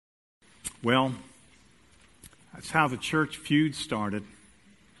Well, that's how the church feud started.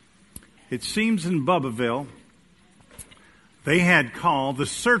 It seems in Bubbaville, the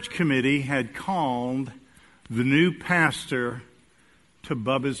search committee had called the new pastor to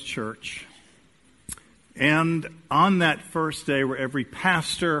Bubba's church. And on that first day, where every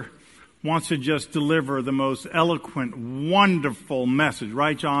pastor wants to just deliver the most eloquent, wonderful message,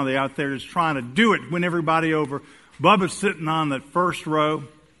 right, John? They out there just trying to do it, win everybody over. Bubba's sitting on that first row,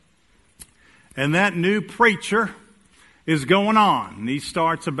 and that new preacher is going on. And he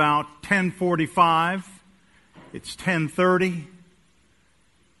starts about 10:45. It's 10:30.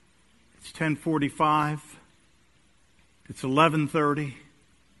 It's 10:45. It's 11:30.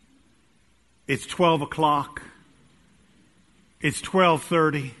 It's 12 o'clock. It's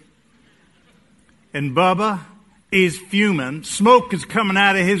 12:30. And Bubba is fuming. Smoke is coming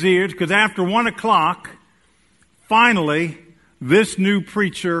out of his ears because after 1 o'clock, finally, this new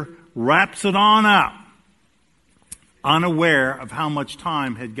preacher wraps it on up, unaware of how much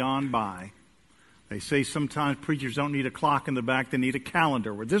time had gone by. They say sometimes preachers don't need a clock in the back, they need a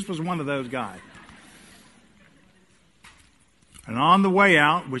calendar. Well, this was one of those guys. And on the way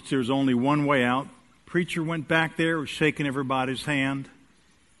out, which there's only one way out, preacher went back there, was shaking everybody's hand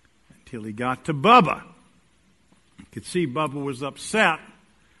until he got to Bubba. You could see Bubba was upset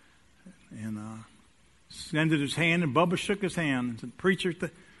and extended his hand, and Bubba shook his hand and said, "Preacher,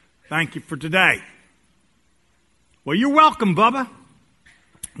 thank you for today." "Well, you're welcome, Bubba.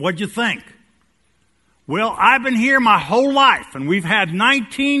 What'd you think?" "Well, I've been here my whole life, and we've had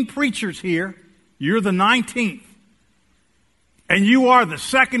 19 preachers here. You're the 19th. And you are the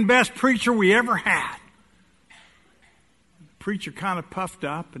second best preacher we ever had." The preacher kind of puffed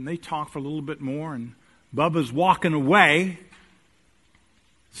up, and they talked for a little bit more, and Bubba's walking away.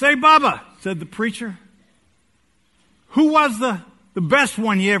 "Say, Bubba," said the preacher, "who was the best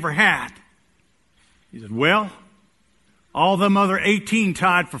one you ever had?" He said, "Well, all them other 18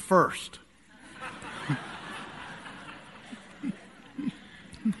 tied for first."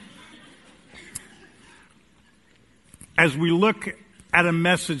 As we look at a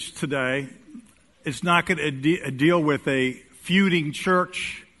message today, it's not going to deal with a feuding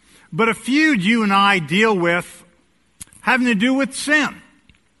church, but a feud you and I deal with having to do with sin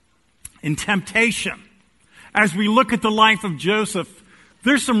and temptation. As we look at the life of Joseph,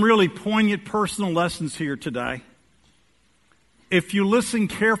 there's some really poignant personal lessons here today. If you listen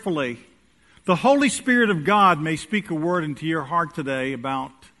carefully, the Holy Spirit of God may speak a word into your heart today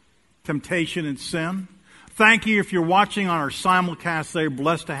about temptation and sin. Thank you if you're watching on our simulcast today.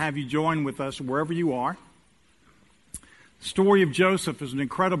 Blessed to have you join with us wherever you are. The story of Joseph is an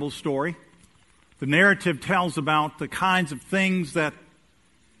incredible story. The narrative tells about the kinds of things that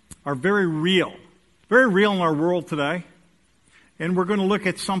are very real in our world today. And we're going to look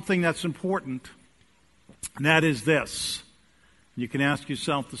at something that's important, and that is this. You can ask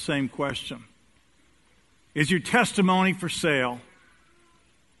yourself the same question. Is your testimony for sale?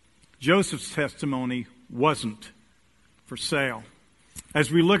 Joseph's testimony wasn't for sale.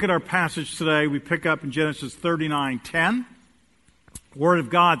 As we look at our passage today, we pick up in Genesis 39:10. The Word of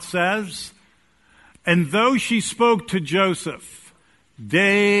God says, "And though she spoke to Joseph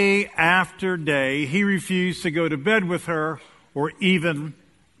day after day, he refused to go to bed with her or even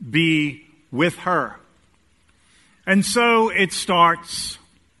be with her." And so it starts.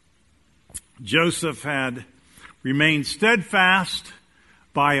 Joseph had remained steadfast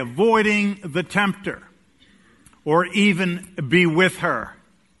by avoiding the tempter or even be with her.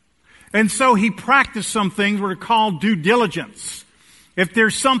 And so he practiced some things what are called due diligence. If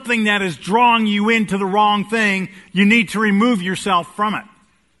there's something that is drawing you into the wrong thing, you need to remove yourself from it.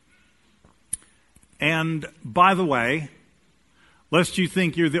 And by the way, lest you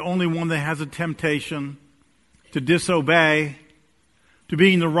think you're the only one that has a temptation to disobey, to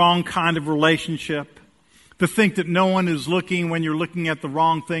be in the wrong kind of relationship, to think that no one is looking when you're looking at the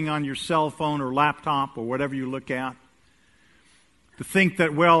wrong thing on your cell phone or laptop or whatever you look at. To think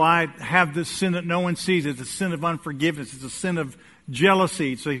that, well, I have this sin that no one sees. It's a sin of unforgiveness. It's a sin of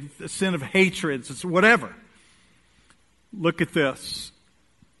jealousy. It's a sin of hatred. It's whatever. Look at this.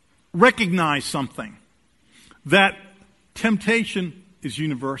 Recognize something. That temptation is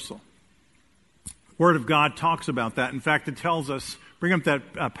universal. The Word of God talks about that. In fact, it tells us, bring up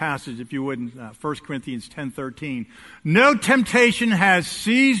that passage, if you would, in 1 Corinthians 10:13. "No temptation has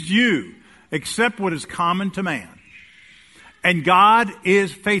seized you except what is common to man. And God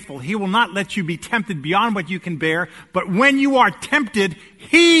is faithful. He will not let you be tempted beyond what you can bear. But when you are tempted,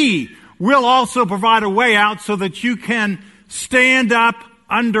 He will also provide a way out so that you can stand up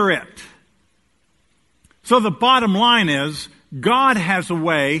under it." So the bottom line is, God has a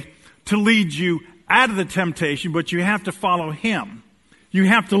way to lead you out of the temptation, but you have to follow Him. You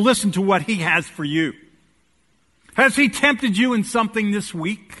have to listen to what He has for you. Has He tempted you in something this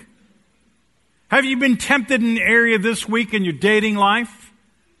week? Have you been tempted in an area this week in your dating life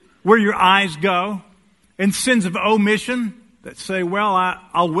where your eyes go? And sins of omission that say, well,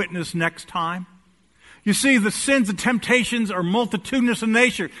 I'll witness next time. You see, the sins and temptations are multitudinous in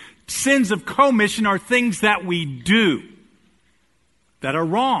nature. Sins of commission are things that we do that are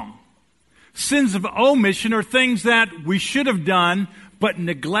wrong. Sins of omission are things that we should have done but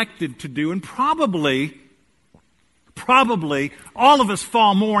neglected to do. And probably all of us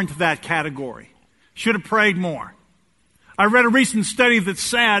fall more into that category. Should have prayed more. I read a recent study that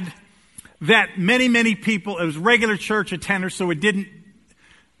said that many people, it was regular church attenders, so it didn't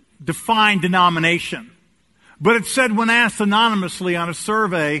define denomination. But it said when asked anonymously on a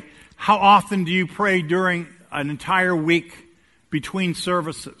survey, how often do you pray during an entire week between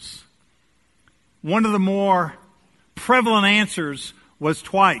services? One of the more prevalent answers was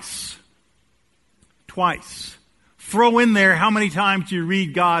twice. Twice. Throw in there, how many times do you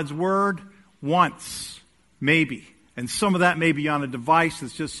read God's Word? Once, maybe. And some of that may be on a device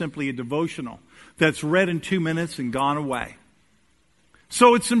that's just simply a devotional that's read in 2 minutes and gone away.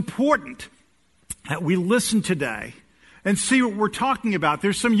 So it's important that we listen today and see what we're talking about.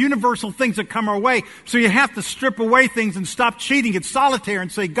 There's some universal things that come our way, so you have to strip away things and stop cheating at solitaire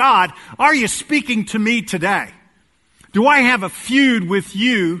and say, God, are you speaking to me today? Do I have a feud with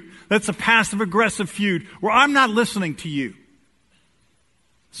you that's a passive-aggressive feud where I'm not listening to you?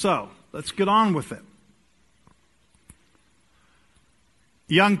 So, let's get on with it.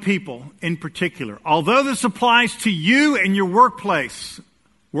 Young people in particular, although this applies to you and your workplace,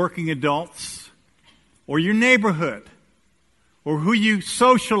 working adults, or your neighborhood, or who you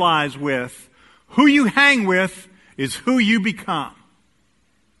socialize with, who you hang with is who you become.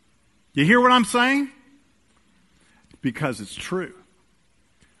 You hear what I'm saying? Because it's true.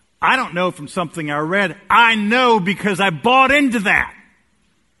 I don't know from something I read. I know because I bought into that.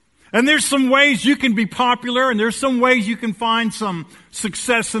 And there's some ways you can be popular, and there's some ways you can find some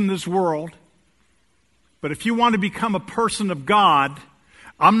success in this world. But if you want to become a person of God,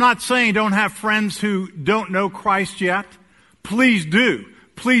 I'm not saying don't have friends who don't know Christ yet. Please do.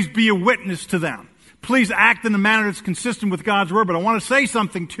 Please be a witness to them. Please act in a manner that's consistent with God's Word. But I want to say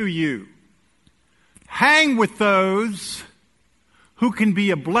something to you. Hang with those who can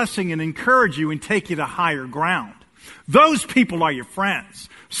be a blessing and encourage you and take you to higher ground. Those people are your friends.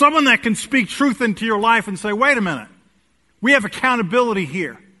 Someone that can speak truth into your life and say, wait a minute, we have accountability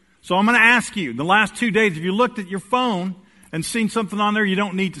here. So I'm going to ask you, the last 2 days, have you looked at your phone and seen something on there you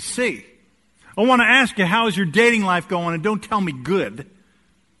don't need to see? I want to ask you, how is your dating life going? And don't tell me good.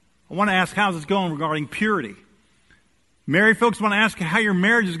 I want to ask, how's it going regarding purity? Married folks, I want to ask you how your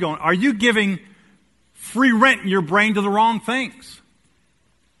marriage is going. Are you giving free rent in your brain to the wrong things?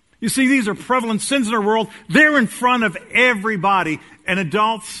 You see, these are prevalent sins in our world. They're in front of everybody. And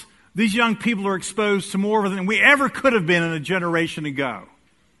adults, these young people are exposed to more than we ever could have been in a generation ago.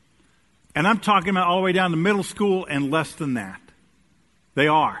 And I'm talking about all the way down to middle school and less than that. They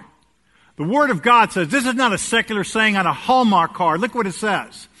are. The Word of God says, this is not a secular saying on a Hallmark card. Look what it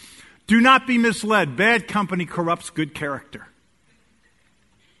says. Do not be misled. Bad company corrupts good character.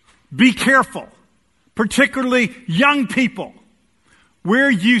 Be careful, particularly young people,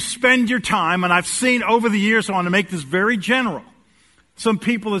 where you spend your time. And I've seen over the years, I want to make this very general, some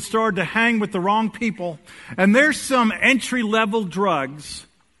people that started to hang with the wrong people. And there's some entry-level drugs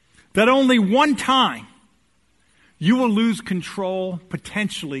that only one time you will lose control,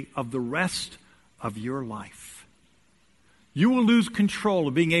 potentially, of the rest of your life. You will lose control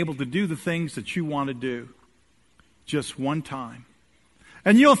of being able to do the things that you want to do just one time.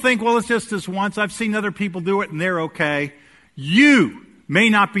 And you'll think, well, it's just this once. I've seen other people do it and they're okay. You may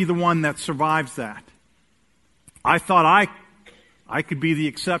not be the one that survives that. I thought I could be the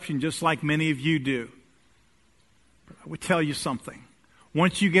exception just like many of you do. But I would tell you something.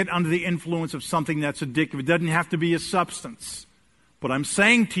 Once you get under the influence of something that's addictive, it doesn't have to be a substance. But I'm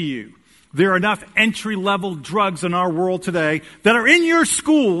saying to you, there are enough entry-level drugs in our world today that are in your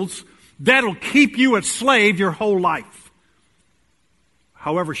schools that'll keep you a slave your whole life,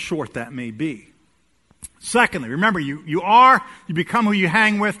 however short that may be. Secondly, remember, you become who you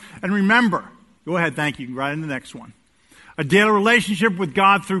hang with. And remember, go ahead, thank you, right in the next one. A daily relationship with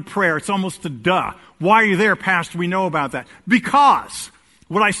God through prayer. It's almost a duh. Why are you there, Pastor? We know about that. Because,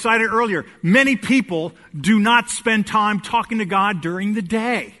 what I cited earlier, many people do not spend time talking to God during the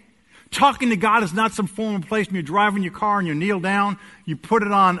day. Talking to God is not some formal place when you're driving your car and you kneel down, you put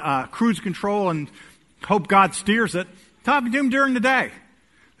it on cruise control and hope God steers it. Talking to Him during the day.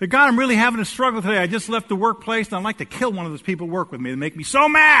 That God, I'm really having a struggle today. I just left the workplace and I'd like to kill one of those people who work with me. They make me so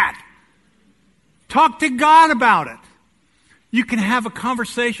mad. Talk to God about it. You can have a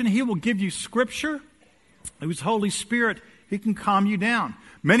conversation. He will give you scripture. Through His Holy Spirit, He can calm you down.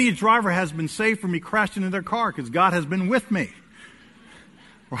 Many a driver has been saved from me crashed into their car because God has been with me.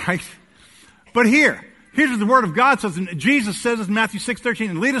 Right? But here's what the Word of God says, and Jesus says in Matthew 6:13,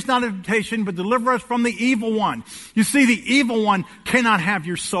 and lead us not into temptation, but deliver us from the evil one. You see, the evil one cannot have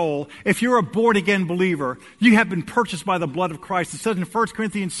your soul. If you're a born-again believer, you have been purchased by the blood of Christ. It says in 1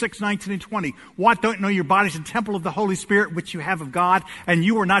 Corinthians 6:19 and 20, what, don't you know your body is a temple of the Holy Spirit, which you have of God, and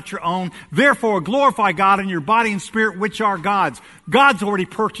you are not your own? Therefore, glorify God in your body and spirit, which are God's. God's already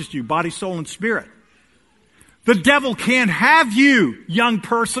purchased you, body, soul, and spirit. The devil can't have you, young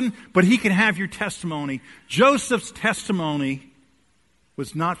person, but he can have your testimony. Joseph's testimony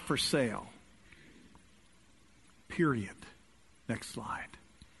was not for sale. Period. Next slide.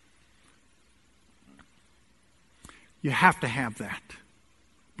 You have to have that.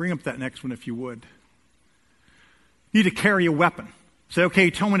 Bring up that next one if you would. You need to carry a weapon. Say, okay,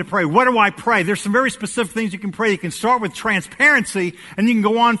 you told me to pray. What do I pray? There's some very specific things you can pray. You can start with transparency, and you can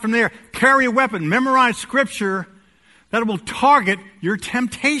go on from there. Carry a weapon. Memorize scripture that will target your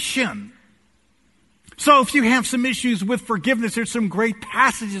temptation. So if you have some issues with forgiveness, there's some great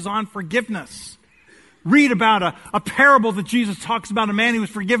passages on forgiveness. Read about a parable that Jesus talks about a man who was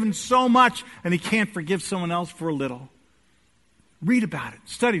forgiven so much, and he can't forgive someone else for a little. Read about it.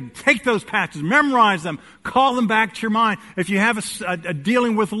 Study. Take those passages. Memorize them. Call them back to your mind. If you have a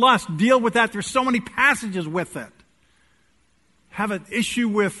dealing with lust, deal with that. There's so many passages with it. Have an issue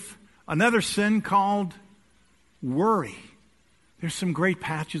with another sin called worry. There's some great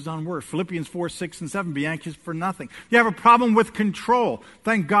passages on worry. Philippians 4, 6, and 7. Be anxious for nothing. You have a problem with control.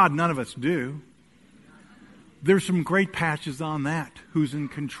 Thank God none of us do. There's some great passages on that. Who's in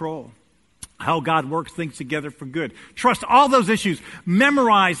control? How God works things together for good. Trust all those issues.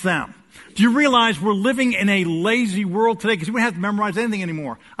 Memorize them. Do you realize we're living in a lazy world today? Because we don't have to memorize anything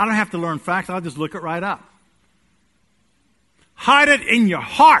anymore. I don't have to learn facts. I'll just look it right up. Hide it in your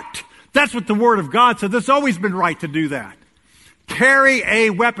heart. That's what the Word of God said. It's always been right to do that. Carry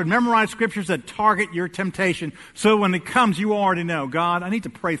a weapon. Memorize scriptures that target your temptation. So when it comes, you already know, God, I need to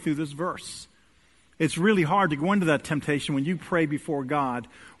pray through this verse. It's really hard to go into that temptation when you pray before God.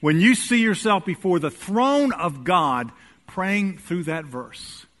 When you see yourself before the throne of God, praying through that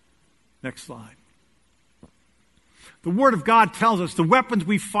verse. Next slide. The Word of God tells us the weapons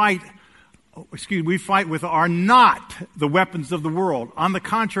we fight with are not the weapons of the world. On the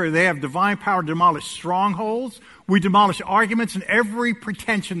contrary, they have divine power to demolish strongholds. We demolish arguments and every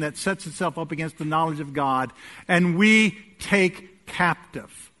pretension that sets itself up against the knowledge of God. And we take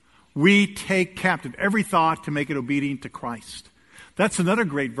captive. We take captive every thought to make it obedient to Christ. That's another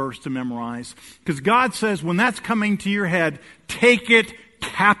great verse to memorize. Because God says when that's coming to your head, take it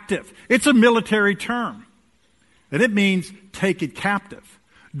captive. It's a military term. And it means take it captive.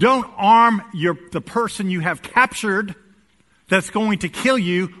 Don't arm the person you have captured that's going to kill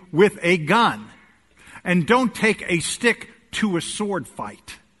you with a gun. And don't take a stick to a sword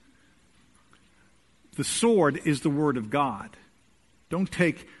fight. The sword is the Word of God. Don't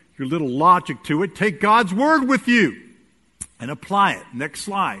take your little logic to it. Take God's Word with you and apply it. Next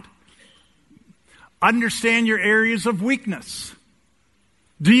slide. Understand your areas of weakness.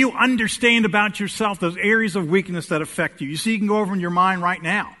 Do you understand about yourself those areas of weakness that affect you? You see, you can go over in your mind right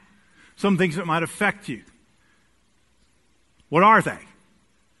now some things that might affect you. What are they?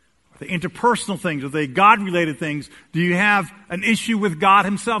 Are they interpersonal things? Are they God-related things? Do you have an issue with God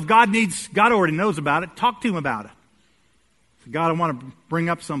Himself? God already knows about it. Talk to Him about it. God, I want to bring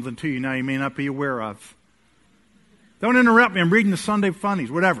up something to you now you may not be aware of. Don't interrupt me. I'm reading the Sunday funnies,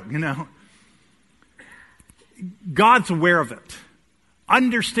 whatever, God's aware of it.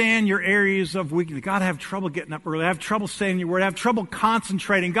 Understand your areas of weakness. God, I have trouble getting up early. I have trouble saying your word. I have trouble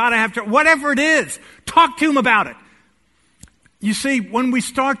concentrating. God, I have trouble. Whatever it is, talk to Him about it. You see, when we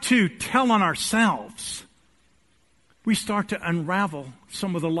start to tell on ourselves, we start to unravel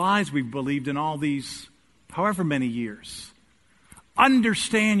some of the lies we've believed in all these however many years.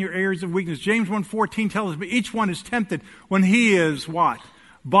 Understand your areas of weakness. James 1:14 tells us, but each one is tempted when he is what?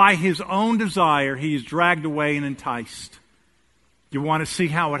 By his own desire, he is dragged away and enticed. You want to see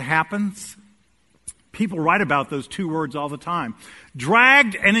how it happens? People write about those two words all the time.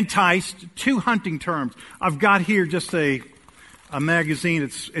 Dragged and enticed, two hunting terms. I've got here just a magazine.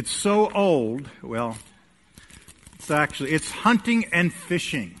 It's so old. Well, it's hunting and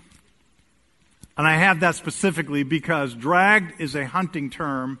fishing. And I have that specifically because dragged is a hunting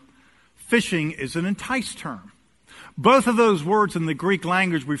term, fishing is an entice term. Both of those words in the Greek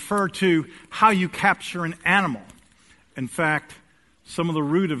language refer to how you capture an animal. In fact, some of the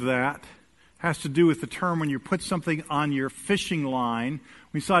root of that has to do with the term when you put something on your fishing line.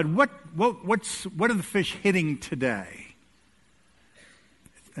 We decide, what are the fish hitting today?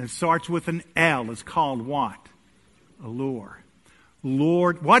 And it starts with an L. It's called what? A lure.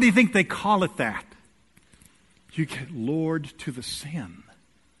 Lord, why do you think they call it that? You get lured to the sin.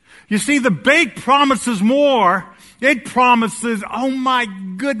 You see, the bait promises more. It promises, oh my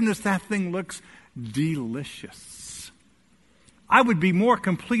goodness, that thing looks delicious. I would be more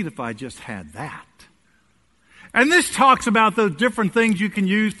complete if I just had that. And this talks about those different things you can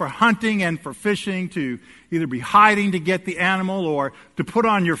use for hunting and for fishing, to either be hiding to get the animal or to put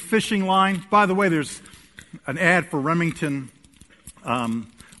on your fishing line. By the way, there's an ad for Remington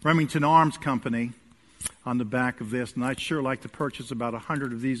Arms Company on the back of this, and I'd sure like to purchase about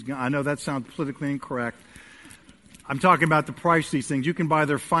 100 of these. I know that sounds politically incorrect. I'm talking about the price of these things. You can buy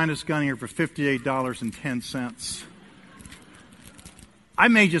their finest gun here for $58.10. I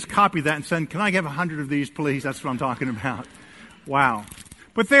may just copy that and send, can I have 100 of these, please? That's what I'm talking about. Wow.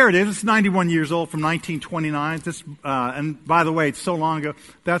 But there it is. It's 91 years old, from 1929. And by the way, it's so long ago.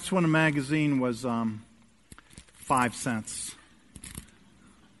 That's when a magazine was 5 cents.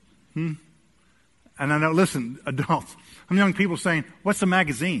 And I know, listen, adults, some young people saying, what's a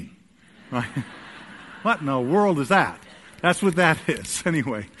magazine? Right? What in the world is that? That's what that is.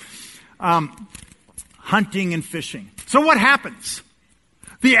 Anyway, hunting and fishing. So what happens?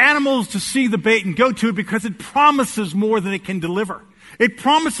 The animals to see the bait and go to it because it promises more than it can deliver. It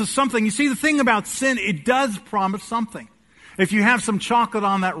promises something. You see, the thing about sin, it does promise something. If you have some chocolate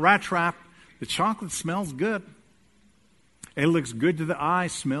on that rat trap, the chocolate smells good. It looks good to the eye,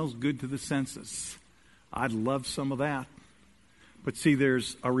 smells good to the senses. I'd love some of that. But see,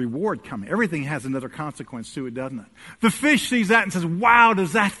 there's a reward coming. Everything has another consequence to it, doesn't it? The fish sees that and says, wow,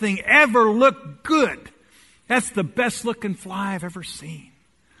 does that thing ever look good? That's the best looking fly I've ever seen.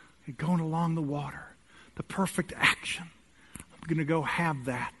 Going along the water, the perfect action. I'm going to go have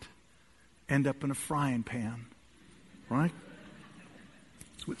that. End up in a frying pan. Right?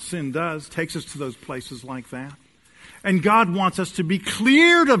 That's what sin does. Takes us to those places like that. And God wants us to be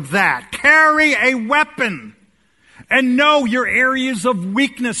cleared of that. Carry a weapon. And know your areas of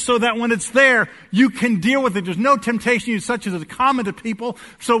weakness so that when it's there, you can deal with it. There's no temptation such as is common to people.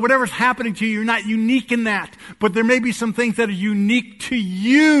 So whatever's happening to you, you're not unique in that. But there may be some things that are unique to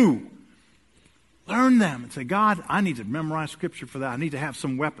you. Learn them and say, God, I need to memorize Scripture for that. I need to have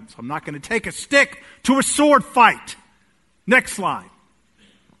some weapons. I'm not going to take a stick to a sword fight. Next slide.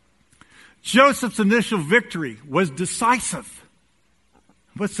 Joseph's initial victory was decisive.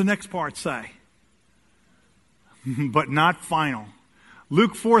 What's the next part say? But not final.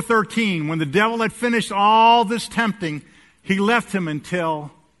 Luke 4:13, when the devil had finished all this tempting, he left him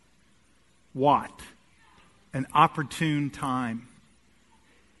until what? An opportune time.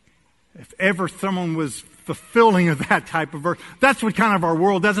 If ever someone was fulfilling of that type of verse, that's what kind of our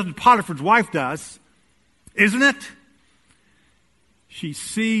world does. That's what Potiphar's wife does, isn't it? She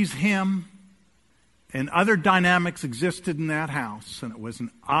sees him, and other dynamics existed in that house, and it was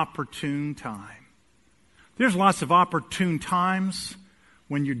an opportune time. There's lots of opportune times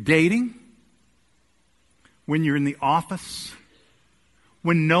when you're dating, when you're in the office,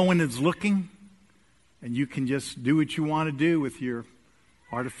 when no one is looking, and you can just do what you want to do with your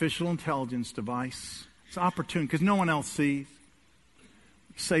artificial intelligence device. It's opportune because no one else sees.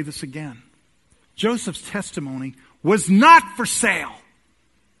 I'll say this again. Joseph's testimony was not for sale.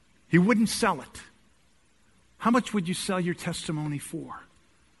 He wouldn't sell it. How much would you sell your testimony for?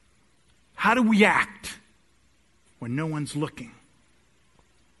 How do we act when no one's looking?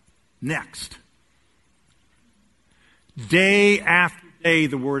 Next. Day after day,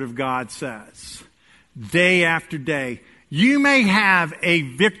 the Word of God says. Day after day. You may have a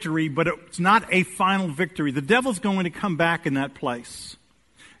victory, but it's not a final victory. The devil's going to come back in that place.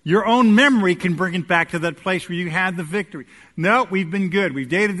 Your own memory can bring it back to that place where you had the victory. No, we've been good. We've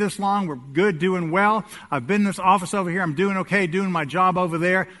dated this long. We're good, doing well. I've been in this office over here. I'm doing okay, doing my job over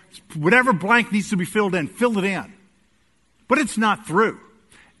there. Whatever blank needs to be filled in, fill it in. But it's not through.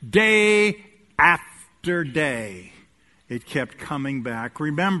 Day after day, it kept coming back.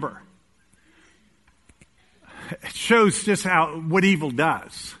 Remember, it shows just what evil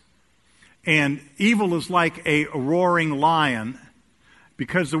does. And evil is like a roaring lion,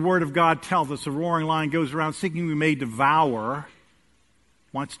 because the Word of God tells us a roaring lion goes around seeking who he may devour,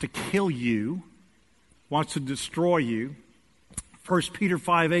 wants to kill you, wants to destroy you. 1 Peter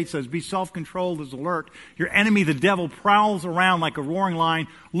 5:8 says, be self-controlled as alert. Your enemy, the devil, prowls around like a roaring lion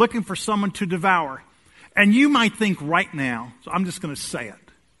looking for someone to devour. And you might think right now, so I'm just going to say it.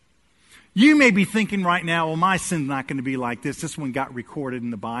 You may be thinking right now, well, my sin's not going to be like this. This one got recorded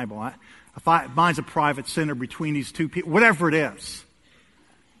in the Bible. Mine's a private sinner between these two people, whatever it is.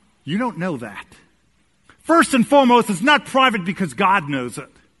 You don't know that. First and foremost, it's not private because God knows it.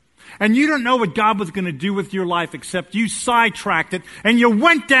 And you don't know what God was going to do with your life except you sidetracked it and you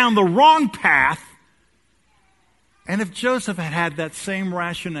went down the wrong path. And if Joseph had had that same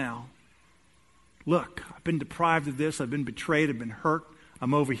rationale, look, I've been deprived of this, I've been betrayed, I've been hurt,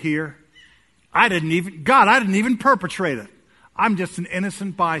 I'm over here. I didn't even perpetrate it. I'm just an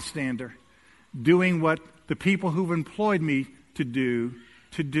innocent bystander doing what the people who've employed me to do.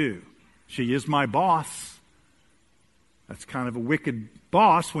 She is my boss. That's kind of a wicked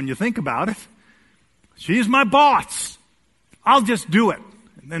boss when you think about it. She is my boss. I'll just do it,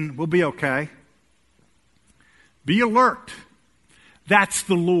 and then we'll be okay. Be alert. That's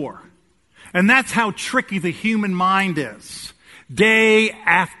the lure. And that's how tricky the human mind is. Day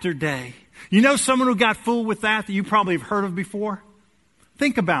after day. You know someone who got fooled with that you probably have heard of before?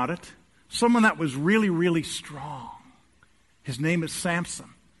 Think about it. Someone that was really, really strong. His name is Samson.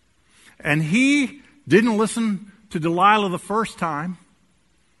 And he didn't listen to Delilah the first time.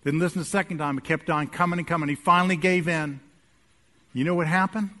 Didn't listen the second time. It kept on coming and coming. He finally gave in. You know what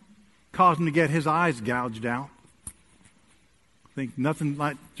happened? Caused him to get his eyes gouged out. I think nothing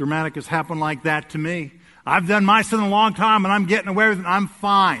like dramatic has happened like that to me. I've done my sin a long time and I'm getting away with it. I'm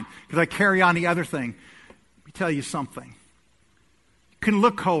fine because I carry on the other thing. Let me tell you something. You can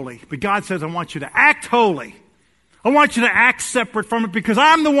look holy, but God says, I want you to act holy. I want you to act separate from it because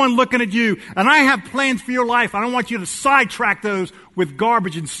I'm the one looking at you and I have plans for your life. I don't want you to sidetrack those with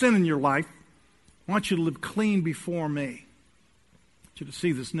garbage and sin in your life. I want you to live clean before me. I want you to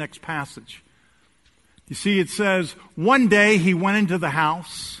see this next passage. You see, it says, one day he went into the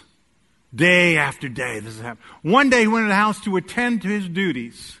house. Day after day, this is happening. One day he went into the house to attend to his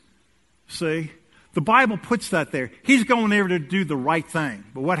duties. See? The Bible puts that there. He's going there to do the right thing.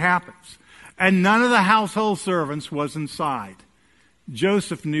 But what happens? And none of the household servants was inside.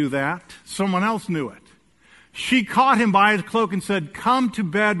 Joseph knew that. Someone else knew it. She caught him by his cloak and said, come to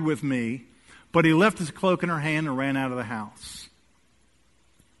bed with me. But he left his cloak in her hand and ran out of the house.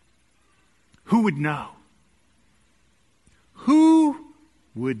 Who would know? Who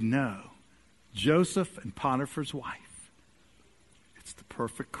would know? Joseph and Potiphar's wife. It's the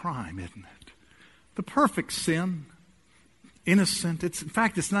perfect crime, isn't it? The perfect sin. Innocent. In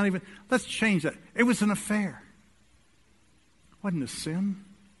fact, it's not even, let's change that. It was an affair. It wasn't a sin.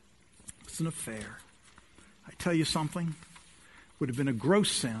 It was an affair. I tell you something. It would have been a gross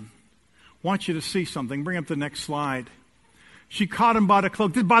sin. I want you to see something. Bring up the next slide. She caught him by the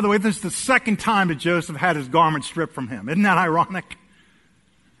cloak. By the way, this is the second time that Joseph had his garment stripped from him. Isn't that ironic?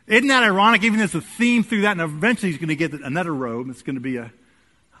 Isn't that ironic? Even there's a theme through that, and eventually he's going to get another robe. It's going to be a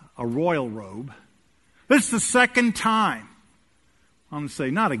royal robe. This is the second time. I'm going to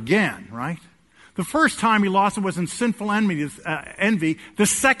say, not again, right? The first time he lost it was in sinful envy. The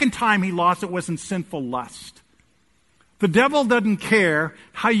second time he lost it was in sinful lust. The devil doesn't care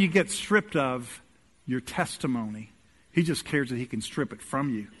how you get stripped of your testimony. He just cares that he can strip it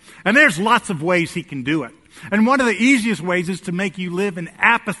from you. And there's lots of ways he can do it. And one of the easiest ways is to make you live in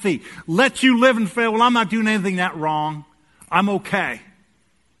apathy. Let you live and fail. Well, I'm not doing anything that wrong. I'm okay.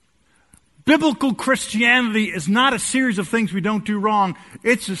 Biblical Christianity is not a series of things we don't do wrong.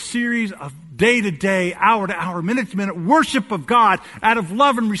 It's a series of day-to-day, hour-to-hour, minute-to-minute worship of God out of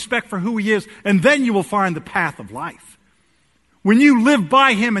love and respect for who He is. And then you will find the path of life. When you live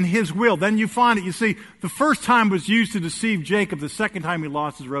by Him and His will, then you find it. You see, the first time was used to deceive Jacob. The second time he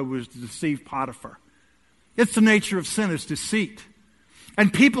lost his robe was to deceive Potiphar. It's the nature of sin, it's deceit.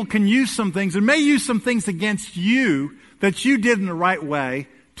 And people can use some things, and may use some things against you that you did in the right way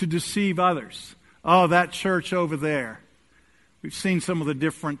to deceive others. Oh, that church over there. We've seen some of the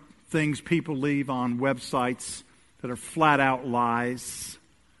different things people leave on websites that are flat out lies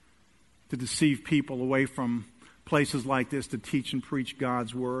to deceive people away from places like this to teach and preach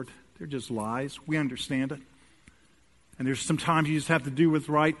God's Word. They're just lies. We understand it. And there's sometimes you just have to do what's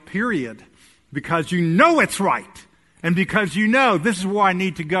right, period. Because you know it's right. And because you know this is where I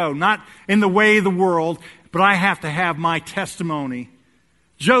need to go. Not in the way of the world, but I have to have my testimony.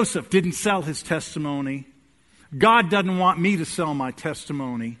 Joseph didn't sell his testimony. God doesn't want me to sell my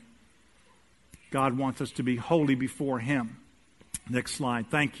testimony. God wants us to be holy before Him. Next slide.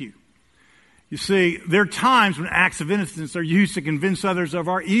 Thank you. You see, there are times when acts of innocence are used to convince others of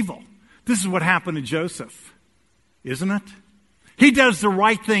our evil. This is what happened to Joseph, isn't it? He does the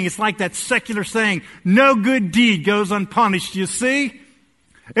right thing. It's like that secular saying, no good deed goes unpunished. You see,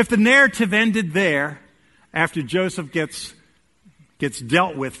 if the narrative ended there, after Joseph gets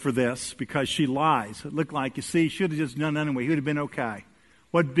dealt with for this because she lies. It looked like, you see, he should have just done it anyway. He would have been okay.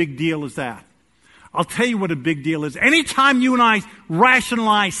 What big deal is that? I'll tell you what a big deal is. Anytime you and I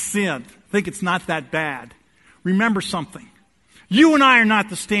rationalize sin, think it's not that bad, remember something. You and I are not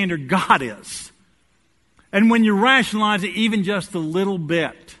the standard. God is. And when you rationalize it even just a little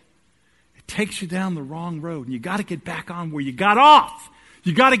bit, it takes you down the wrong road. And you got to get back on where you got off.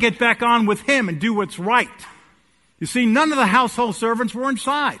 You got to get back on with Him and do what's right. You see, none of the household servants were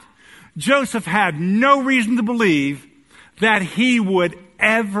inside. Joseph had no reason to believe that he would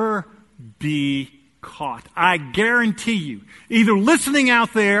ever be caught. I guarantee you, either listening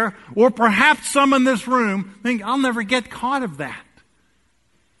out there or perhaps some in this room think, I'll never get caught of that.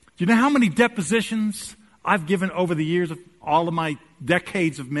 Do you know how many depositions I've given over the years of all of my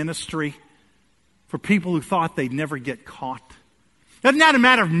decades of ministry for people who thought they'd never get caught? It's not a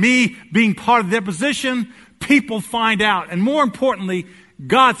matter of me being part of the deposition. People find out. And more importantly,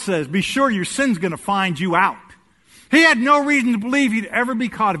 God says, be sure your sin's going to find you out. He had no reason to believe he'd ever be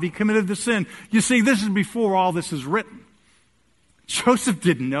caught if he committed the sin. You see, this is before all this is written. Joseph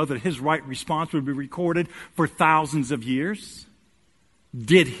didn't know that his right response would be recorded for thousands of years.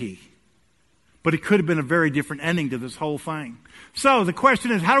 Did he? But it could have been a very different ending to this whole thing. So the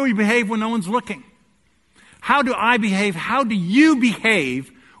question is, how do we behave when no one's looking? How do I behave? How do you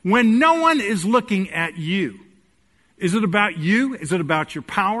behave when no one is looking at you? Is it about you? Is it about your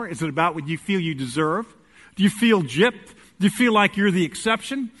power? Is it about what you feel you deserve? Do you feel gypped? Do you feel like you're the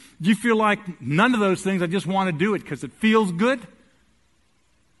exception? Do you feel like none of those things, I just want to do it because it feels good?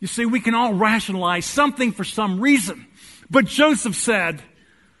 You see, we can all rationalize something for some reason. But Joseph said,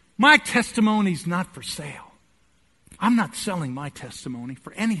 my testimony's not for sale. I'm not selling my testimony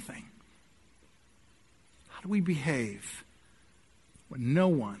for anything. How do we behave when no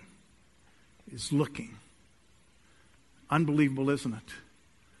one is looking? Unbelievable, isn't it?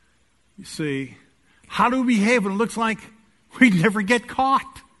 You see, how do we behave when it looks like we never get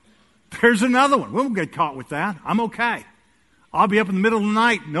caught? There's another one. We won't get caught with that. I'm okay. I'll be up in the middle of the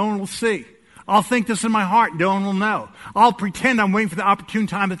night. No one will see. I'll think this in my heart. No one will know. I'll pretend I'm waiting for the opportune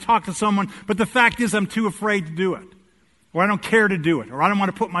time to talk to someone, but the fact is I'm too afraid to do it. Or I don't care to do it. Or I don't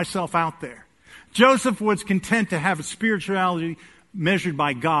want to put myself out there. Joseph was content to have a spirituality measured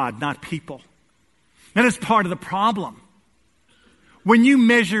by God, not people. That is part of the problem. When you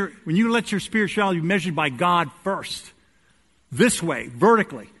let your spirituality be measured by God first, this way,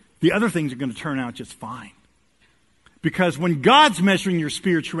 vertically, the other things are going to turn out just fine. Because when God's measuring your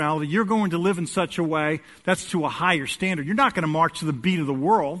spirituality, you're going to live in such a way that's to a higher standard. You're not going to march to the beat of the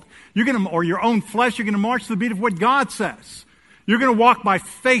world. Or your own flesh, you're going to march to the beat of what God says. You're going to walk by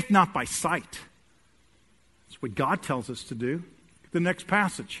faith, not by sight. That's what God tells us to do. The next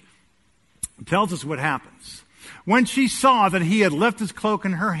passage tells us what happens. When she saw that he had left his cloak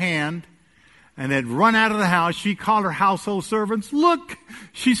in her hand and had run out of the house, she called her household servants. Look,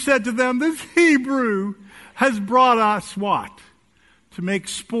 she said to them, this Hebrew has brought us what? To make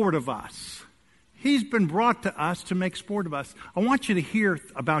sport of us. He's been brought to us to make sport of us. I want you to hear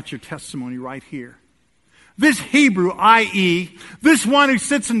about your testimony right here. This Hebrew, i.e., this one who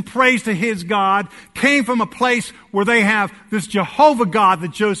sits and prays to his God, came from a place where they have this Jehovah God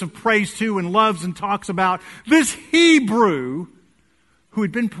that Joseph prays to and loves and talks about. This Hebrew, who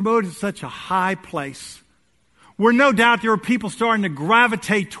had been promoted to such a high place, where no doubt there were people starting to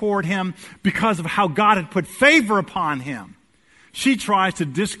gravitate toward him because of how God had put favor upon him. She tries to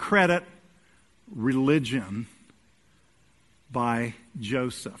discredit religion by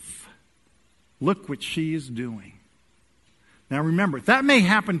Joseph. Look what she is doing. Now remember, that may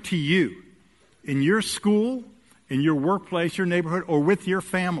happen to you in your school, in your workplace, your neighborhood, or with your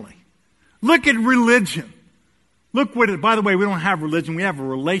family. Look at religion. Look what it, by the way, we don't have religion. We have a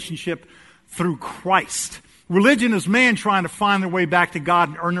relationship through Christ. Religion is man trying to find their way back to God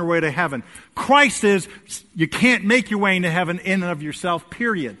and earn their way to heaven. Christ is, you can't make your way into heaven in and of yourself,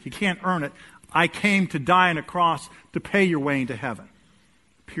 period. You can't earn it. I came to die on a cross to pay your way into heaven,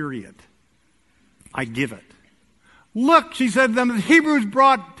 period. I give it. Look, she said to them, the Hebrews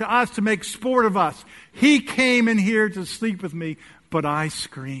brought to us to make sport of us. He came in here to sleep with me, but I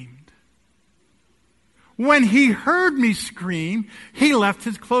screamed. When he heard me scream, he left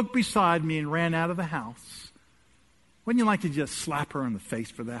his cloak beside me and ran out of the house. Wouldn't you like to just slap her in the face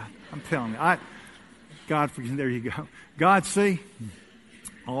for that? I'm telling you. God, there you go. God, see?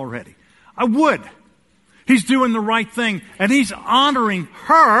 Already. I would. He's doing the right thing, and he's honoring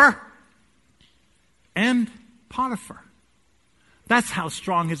her and Potiphar. That's how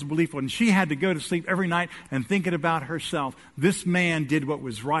strong his belief was. And she had to go to sleep every night and thinking about herself. This man did what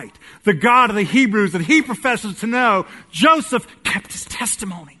was right. The God of the Hebrews that he professes to know, Joseph kept his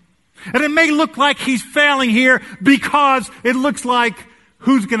testimony. And it may look like he's failing here because it looks like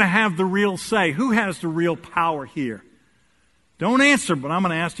who's going to have the real say? Who has the real power here? Don't answer, but I'm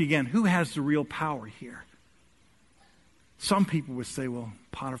going to ask you again. Who has the real power here? Some people would say, well,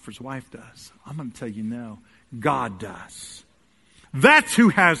 Potiphar's wife does. I'm going to tell you no. God does. That's who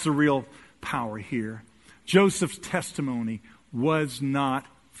has the real power here. Joseph's testimony was not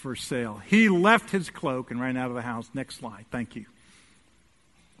for sale. He left his cloak and ran out of the house. Next slide. Thank you.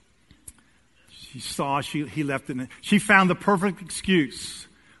 He left it. She found the perfect excuse.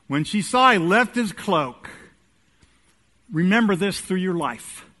 When she saw he left his cloak, remember this through your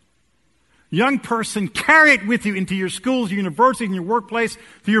life. Young person, carry it with you into your schools, your universities, and your workplace,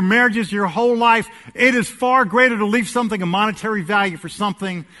 through your marriages, your whole life. It is far greater to leave something of monetary value for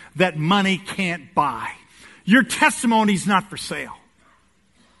something that money can't buy. Your testimony is not for sale.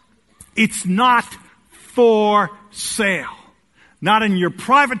 It's not for sale. Not in your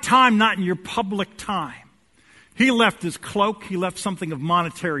private time, not in your public time. He left his cloak. He left something of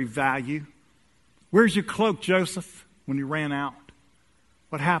monetary value. Where's your cloak, Joseph, when he ran out?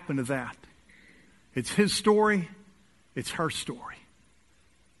 What happened to that? It's his story. It's her story.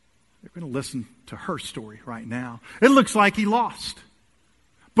 We're going to listen to her story right now. It looks like he lost.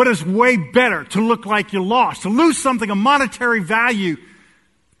 But it's way better to look like you lost. To lose something of monetary value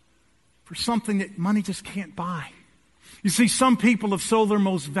for something that money just can't buy. You see, some people have sold their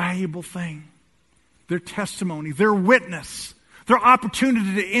most valuable thing. Their testimony, their witness, their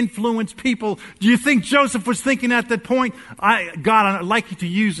opportunity to influence people. Do you think Joseph was thinking at that point, God, I'd like you to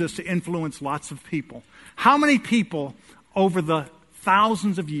use this to influence lots of people? How many people over the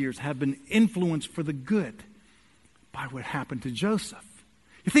thousands of years have been influenced for the good by what happened to Joseph?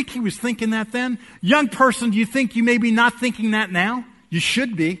 You think he was thinking that then? Young person, do you think you may be not thinking that now? You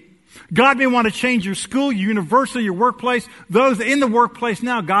should be. God may want to change your school, your university, your workplace. Those in the workplace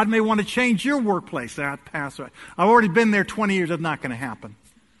now, God may want to change your workplace. Pastor, I've already been there 20 years. That's not going to happen.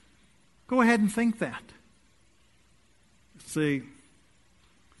 Go ahead and think that. See,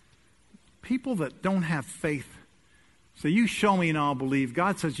 people that don't have faith say, you show me and I'll believe.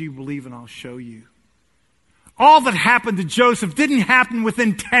 God says you believe and I'll show you. All that happened to Joseph didn't happen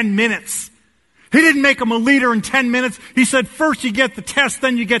within 10 minutes. He didn't make him a leader in 10 minutes. He said, first you get the test,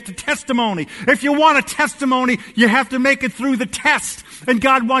 then you get the testimony. If you want a testimony, you have to make it through the test. And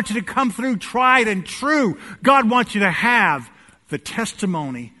God wants you to come through tried and true. God wants you to have the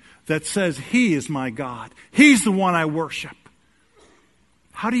testimony that says, He is my God. He's the one I worship.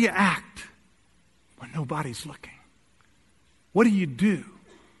 How do you act when nobody's looking? What do you do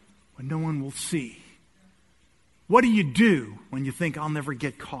when no one will see? What do you do when you think, I'll never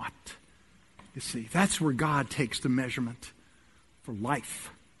get caught? You see, that's where God takes the measurement for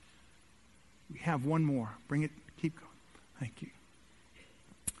life. We have one more. Bring it. Keep going. Thank you.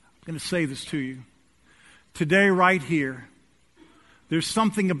 I'm going to say this to you. Today, right here, there's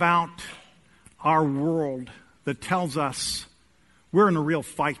something about our world that tells us we're in a real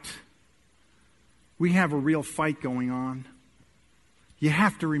fight. We have a real fight going on. You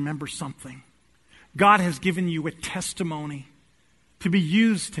have to remember something. God has given you a testimony to be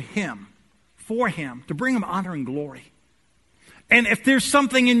used to Him. For Him, to bring Him honor and glory. And if there's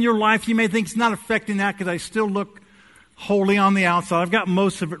something in your life you may think it's not affecting that because I still look holy on the outside, I've got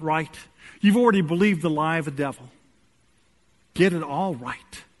most of it right. You've already believed the lie of the devil. Get it all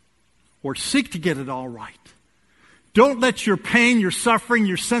right. Or seek to get it all right. Don't let your pain, your suffering,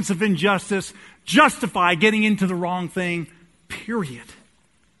 your sense of injustice justify getting into the wrong thing, period.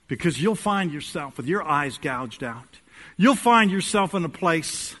 Because you'll find yourself with your eyes gouged out. You'll find yourself in a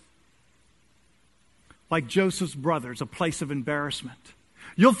place like Joseph's brothers, a place of embarrassment.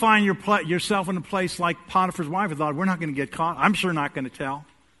 You'll find yourself in a place like Potiphar's wife who thought, we're not going to get caught. I'm sure not going to tell.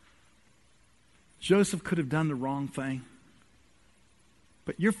 Joseph could have done the wrong thing.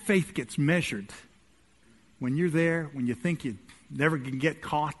 But your faith gets measured when you're there, when you think you never can get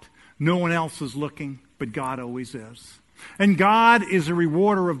caught. No one else is looking, but God always is. And God is a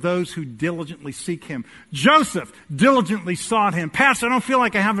rewarder of those who diligently seek Him. Joseph diligently sought Him. Pastor, I don't feel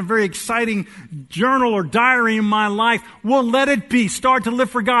like I have a very exciting journal or diary in my life. Well, let it be. Start to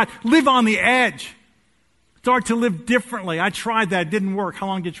live for God. Live on the edge. Start to live differently. I tried that. It didn't work. How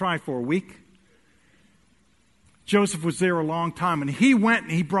long did you try for? A week? Joseph was there a long time, and he went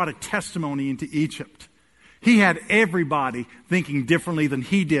and he brought a testimony into Egypt. He had everybody thinking differently than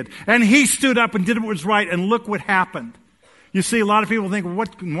he did. And he stood up and did what was right, and look what happened. You see, a lot of people think, well,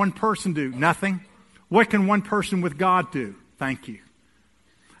 what can one person do? Nothing. What can one person with God do? Thank you.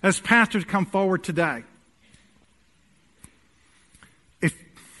 As pastors come forward today,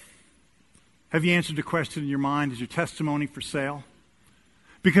 have you answered the question in your mind, is your testimony for sale?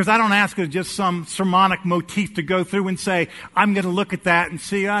 Because I don't ask it just some sermonic motif to go through and say, I'm going to look at that and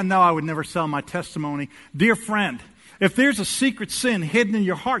see, no, I would never sell my testimony. Dear friend, if there's a secret sin hidden in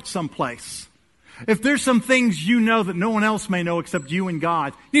your heart someplace, if there's some things you know that no one else may know except you and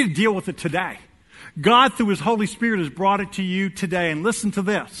God, you need to deal with it today. God, through His Holy Spirit, has brought it to you today. And listen to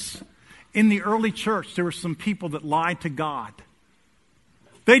this. In the early church, there were some people that lied to God.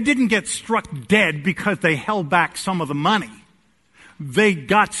 They didn't get struck dead because they held back some of the money. They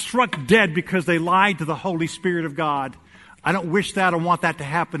got struck dead because they lied to the Holy Spirit of God. I don't wish that or want that to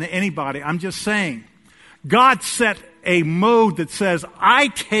happen to anybody. I'm just saying, God set a mode that says, I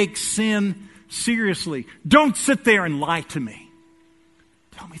take sin seriously. Don't sit there and lie to me.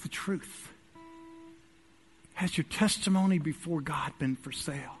 Tell me the truth. Has your testimony before God been for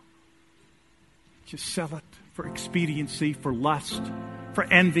sale? Just sell it for expediency, for lust, for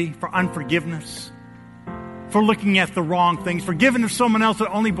envy, for unforgiveness, for looking at the wrong things, for giving to someone else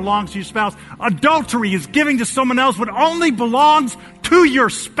that only belongs to your spouse. Adultery is giving to someone else what only belongs to your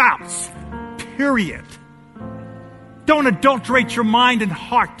spouse. Period. Don't adulterate your mind and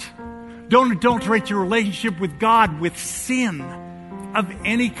heart. Don't adulterate your relationship with God with sin of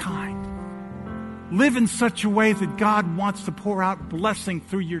any kind. Live in such a way that God wants to pour out blessing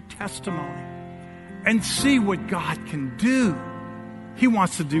through your testimony. And see what God can do. He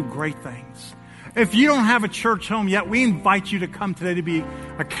wants to do great things. If you don't have a church home yet, we invite you to come today to be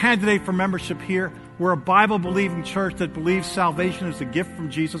a candidate for membership here. We're a Bible-believing church that believes salvation is a gift from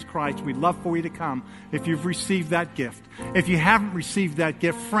Jesus Christ. We'd love for you to come if you've received that gift. If you haven't received that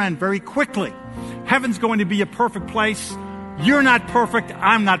gift, friend, very quickly, heaven's going to be a perfect place. You're not perfect.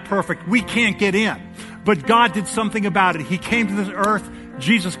 I'm not perfect. We can't get in. But God did something about it. He came to this earth,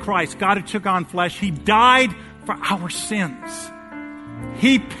 Jesus Christ, God who took on flesh. He died for our sins.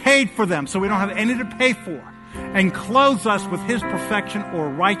 He paid for them so we don't have any to pay for, and clothes us with His perfection or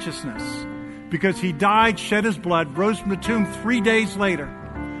righteousness, because He died, shed His blood, rose from the tomb 3 days later,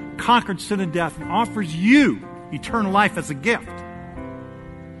 conquered sin and death, and offers you eternal life as a gift.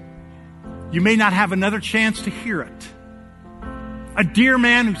 You may not have another chance to hear it. A dear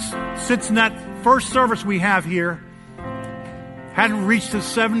man who sits in that first service we have here hadn't reached his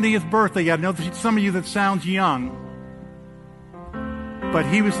 70th birthday yet. I know there's some of you that sounds young. But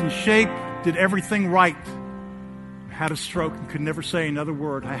he was in shape, did everything right, had a stroke and could never say another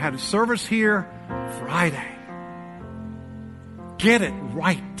word. I had a service here Friday. Get it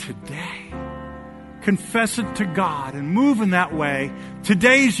right today. Confess it to God and move in that way.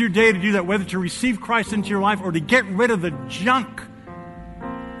 Today's your day to do that, whether to receive Christ into your life or to get rid of the junk.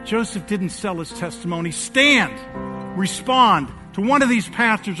 Joseph didn't sell his testimony. Stand, respond to one of these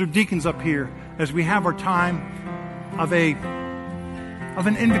pastors or deacons up here as we have our time of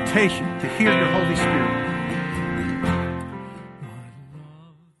an invitation to hear your Holy Spirit.